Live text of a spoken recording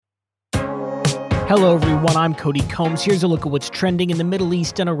Hello everyone, I'm Cody Combs. Here's a look at what's trending in the Middle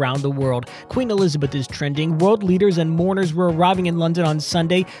East and around the world. Queen Elizabeth is trending. World leaders and mourners were arriving in London on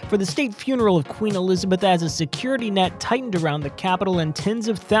Sunday for the state funeral of Queen Elizabeth as a security net tightened around the capital and tens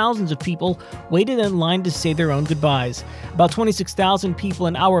of thousands of people waited in line to say their own goodbyes. About 26,000 people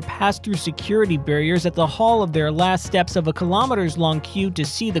an hour passed through security barriers at the hall of their last steps of a kilometers-long queue to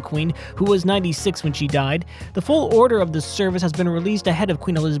see the Queen, who was 96 when she died. The full order of the service has been released ahead of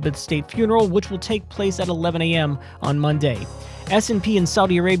Queen Elizabeth's state funeral, which will take place at 11 a.m. on Monday. S&P and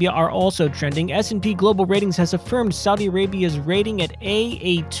Saudi Arabia are also trending. S&P Global Ratings has affirmed Saudi Arabia's rating at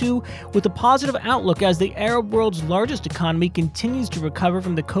AA2 with a positive outlook as the Arab world's largest economy continues to recover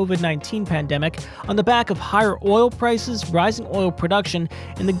from the COVID-19 pandemic on the back of higher oil prices, rising oil production,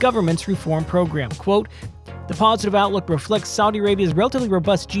 and the government's reform program. Quote, "The positive outlook reflects Saudi Arabia's relatively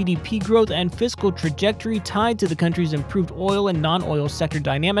robust GDP growth and fiscal trajectory tied to the country's improved oil and non-oil sector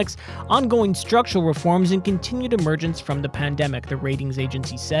dynamics, ongoing structural reforms, and continued emergence from the pandemic," the ratings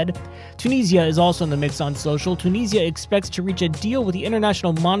agency said. Tunisia is also in the mix on social. Tunisia expects to reach a deal with the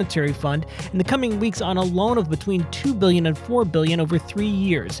International Monetary Fund in the coming weeks on a loan of between $2 billion and $4 billion over 3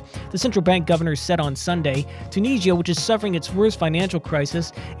 years. The central bank governor said on Sunday, Tunisia, which is suffering its worst financial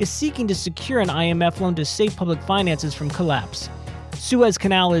crisis, is seeking to secure an IMF loan to save public finances from collapse. Suez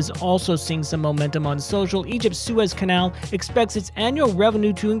Canal is also seeing some momentum on social. Egypt's Suez Canal expects its annual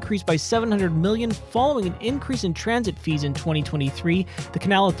revenue to increase by $700 million following an increase in transit fees in 2023, the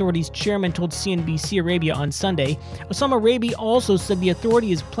Canal Authority's chairman told CNBC Arabia on Sunday. Osama Rabi also said the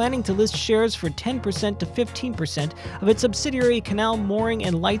authority is planning to list shares for 10% to 15% of its subsidiary Canal Mooring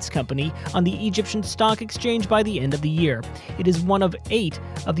and Lights Company on the Egyptian Stock Exchange by the end of the year. It is one of 8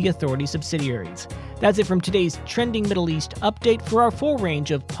 of the authority's subsidiaries. That's it from today's Trending Middle East update. For our full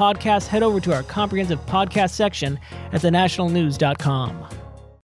range of podcasts, head over to our comprehensive podcast section at thenationalnews.com.